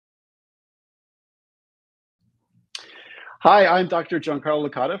Hi, I'm Dr. Giancarlo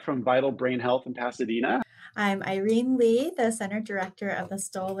Licata from Vital Brain Health in Pasadena. I'm Irene Lee, the Center Director of the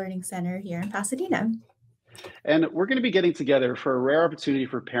Stowell Learning Center here in Pasadena. And we're going to be getting together for a rare opportunity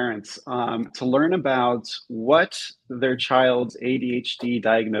for parents to learn about what their child's ADHD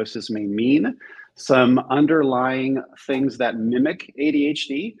diagnosis may mean, some underlying things that mimic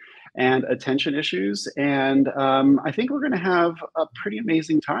ADHD and attention issues. And I think we're going to have a pretty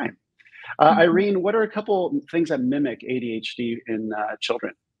amazing time. Mhm. Irene, what are a couple things that mimic ADHD in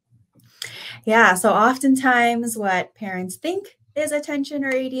children? Yeah, so oftentimes what parents think is attention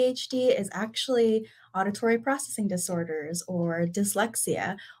or ADHD is actually auditory processing disorders or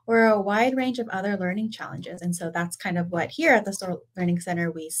dyslexia or a wide range of other learning challenges. And so that's kind of what here at the Stowell Learning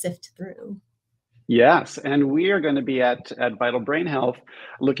Center we sift through. Yes, and we are going to be at Vital Brain Health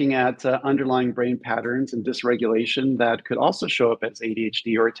looking at underlying brain patterns and dysregulation that could also show up as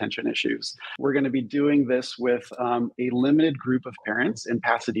ADHD or attention issues. We're going to be doing this with a limited group of parents in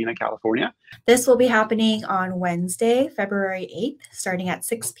Pasadena, California. This will be happening on Wednesday, February 8th, starting at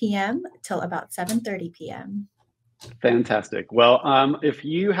 6 p.m. till about 7:30 p.m. Fantastic. Well, if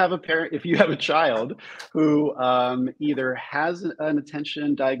you have a parent, if you have a child who either has an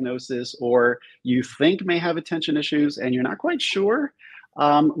attention diagnosis or you think may have attention issues and you're not quite sure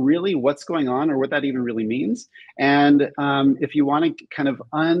really what's going on or what that even really means, and if you want to kind of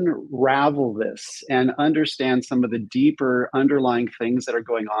unravel this and understand some of the deeper underlying things that are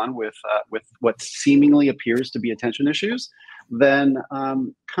going on with what seemingly appears to be attention issues, then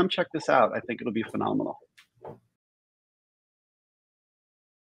come check this out. I think it'll be phenomenal.